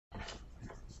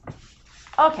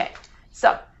Okay,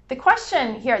 so the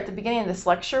question here at the beginning of this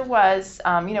lecture was,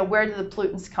 where do the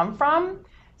pollutants come from?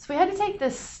 So we had to take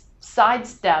this side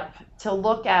step to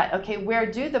look at, okay, what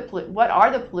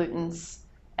are the pollutants,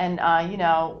 and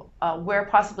where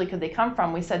possibly could they come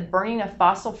from? We said burning of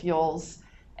fossil fuels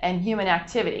and human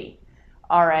activity.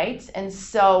 All right, and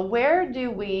so when do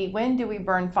we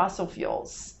burn fossil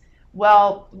fuels?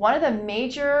 Well, one of the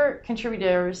major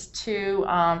contributors to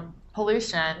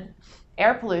pollution,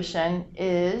 air pollution,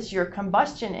 is your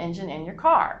combustion engine in your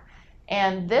car.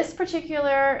 And this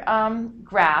particular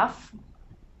graph,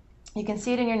 you can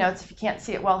see it in your notes if you can't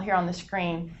see it well here on the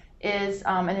screen, is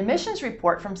an emissions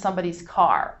report from somebody's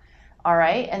car. All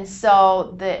right, and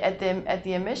so at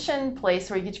the emission place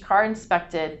where you get your car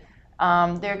inspected,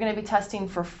 they're going to be testing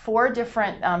for 4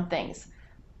 different things: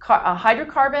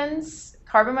 hydrocarbons,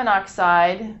 carbon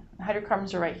monoxide.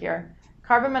 Hydrocarbons are right here.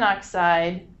 Carbon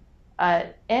monoxide,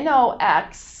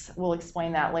 NOx, we'll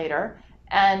explain that later,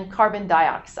 and carbon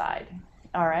dioxide.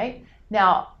 All right.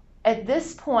 Now, at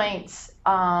this point,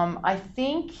 I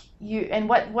think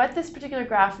what this particular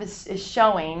graph is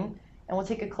showing, and we'll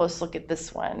take a close look at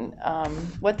this one.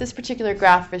 What this particular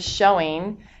graph is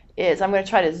showing is, I'm going to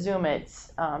try to zoom it.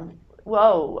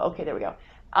 Whoa, okay, there we go.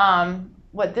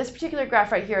 What this particular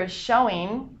graph right here is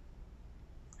showing,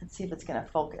 let's see if it's going to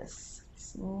focus.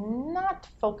 It's not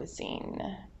focusing.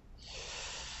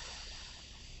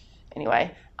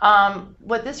 Anyway,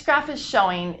 what this graph is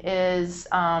showing is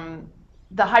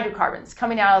the hydrocarbons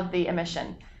coming out of the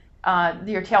emission,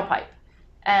 your tailpipe.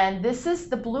 And this is,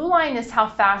 the blue line is how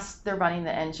fast they're running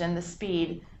the engine, the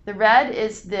speed. The red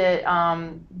is the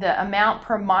amount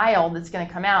per mile that's going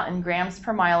to come out in grams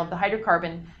per mile of the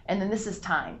hydrocarbon, and then this is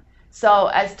time. So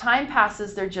as time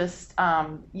passes, they're just,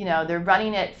 they're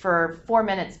running it for 4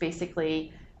 minutes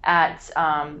basically at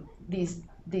these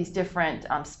different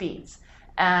speeds.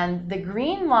 And the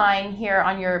green line here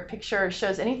on your picture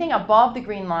shows anything above the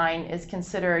green line is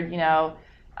considered, a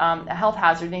health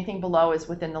hazard. Anything below is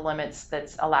within the limits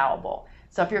that's allowable.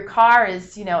 So if your car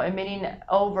is, emitting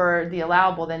over the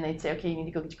allowable, then they'd say, okay, you need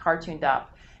to go get your car tuned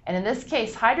up. And in this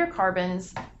case,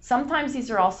 hydrocarbons, sometimes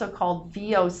these are also called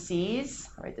VOCs.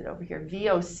 I'll write that over here,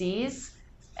 VOCs.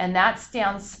 And that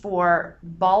stands for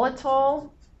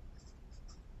volatile,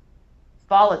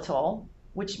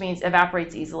 which means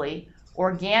evaporates easily.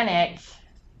 Organic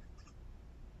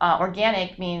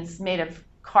means made of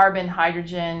carbon,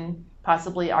 hydrogen,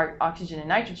 possibly oxygen and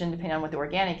nitrogen, depending on what the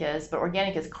organic is, but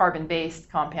organic is carbon-based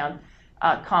compound.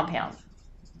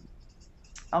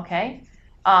 Okay,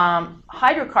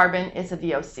 hydrocarbon is a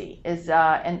VOC.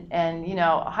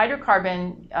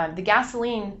 Hydrocarbon, the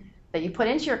gasoline that you put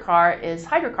into your car is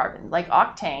hydrocarbon. Like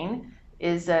octane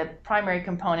is a primary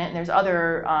component, and there's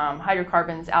other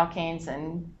hydrocarbons, alkanes,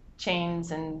 and chains,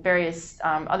 and various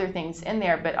other things in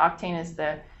there, but octane is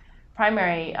the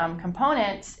primary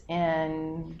component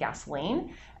in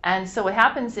gasoline. And so what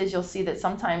happens is you'll see that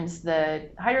sometimes the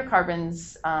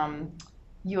hydrocarbons,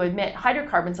 you emit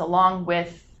hydrocarbons along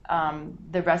with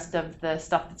the rest of the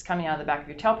stuff that's coming out of the back of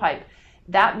your tailpipe.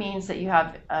 That means that you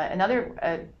have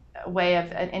another way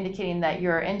of indicating that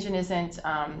your engine isn't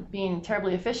being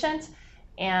terribly efficient,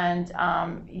 and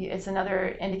it's another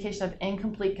indication of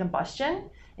incomplete combustion.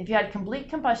 If you had complete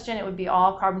combustion, it would be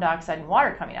all carbon dioxide and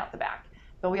water coming out the back.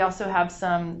 But we also have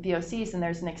some VOCs, and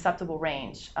there's an acceptable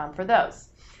range for those.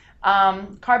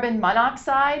 Carbon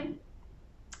monoxide,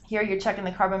 here you're checking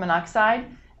the carbon monoxide,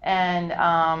 and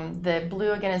the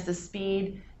blue again is the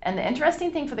speed. And the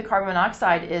interesting thing for the carbon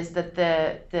monoxide is that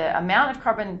the amount of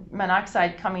carbon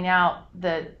monoxide coming out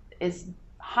that is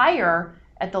higher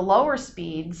at the lower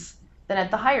speeds than at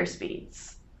the higher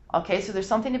speeds. Okay, so there's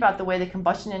something about the way the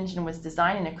combustion engine was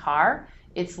designed in a car.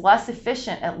 It's less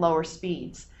efficient at lower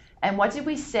speeds. And what did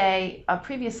we say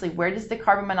previously? Where does the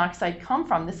carbon monoxide come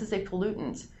from? This is a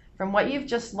pollutant. From what you've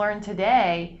just learned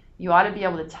today, you ought to be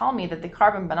able to tell me that the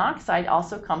carbon monoxide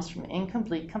also comes from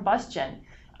incomplete combustion.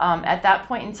 At that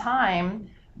point in time,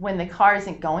 when the car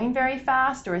isn't going very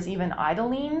fast or is even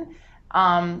idling,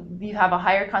 you have a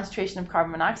higher concentration of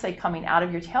carbon monoxide coming out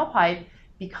of your tailpipe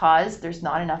because there's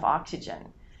not enough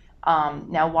oxygen.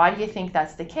 Now, why do you think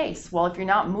that's the case? Well, if you're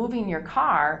not moving your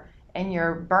car and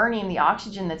you're burning the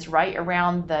oxygen that's right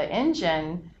around the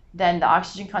engine, then the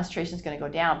oxygen concentration is going to go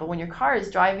down. But when your car is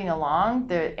driving along,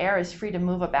 the air is free to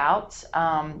move about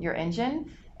your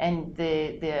engine, and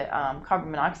the carbon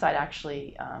monoxide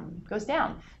actually goes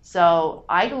down. So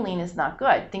idling is not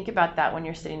good. Think about that when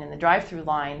you're sitting in the drive-through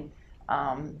line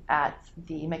at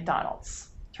the McDonald's.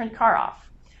 Turn the car off.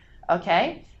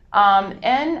 Okay?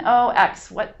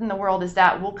 NOx, what in the world is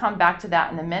that? We'll come back to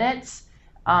that in a minute.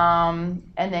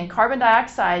 And then carbon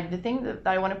dioxide, the thing that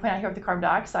I want to point out here with the carbon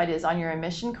dioxide is on your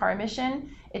emission, car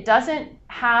emission, it doesn't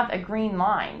have a green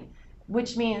line,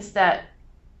 which means that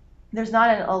it's not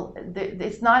a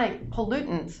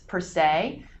pollutant per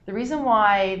se. The reason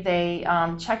why they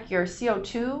check your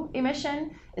CO2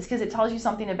 emission is because it tells you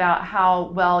something about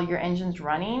how well your engine's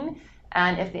running.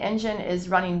 And if the engine is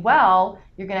running well,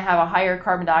 you're going to have a higher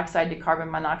carbon dioxide to carbon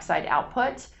monoxide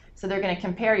output. So they're going to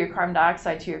compare your carbon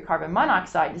dioxide to your carbon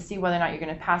monoxide to see whether or not you're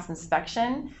going to pass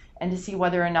inspection and to see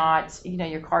whether or not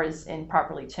your car is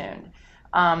properly tuned.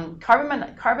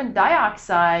 Carbon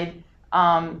dioxide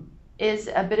is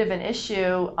a bit of an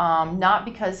issue, not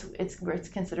because it's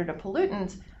considered a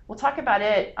pollutant. We'll talk about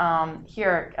it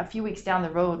here a few weeks down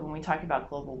the road when we talk about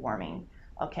global warming.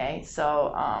 Okay,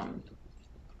 so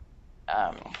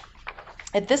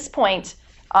at this point,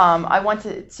 I want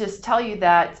to just tell you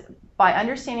that by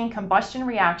understanding combustion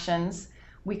reactions,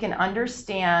 we can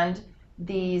understand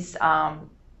these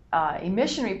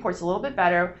emission reports a little bit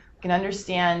better. We can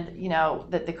understand,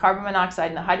 that the carbon monoxide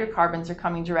and the hydrocarbons are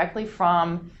coming directly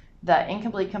from the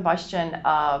incomplete combustion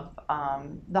of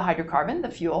the hydrocarbon,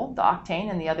 the fuel, the octane,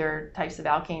 and the other types of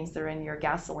alkanes that are in your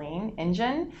gasoline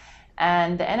engine.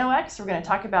 And the NOx, we're going to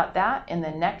talk about that in the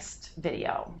next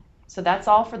video. So that's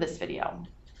all for this video.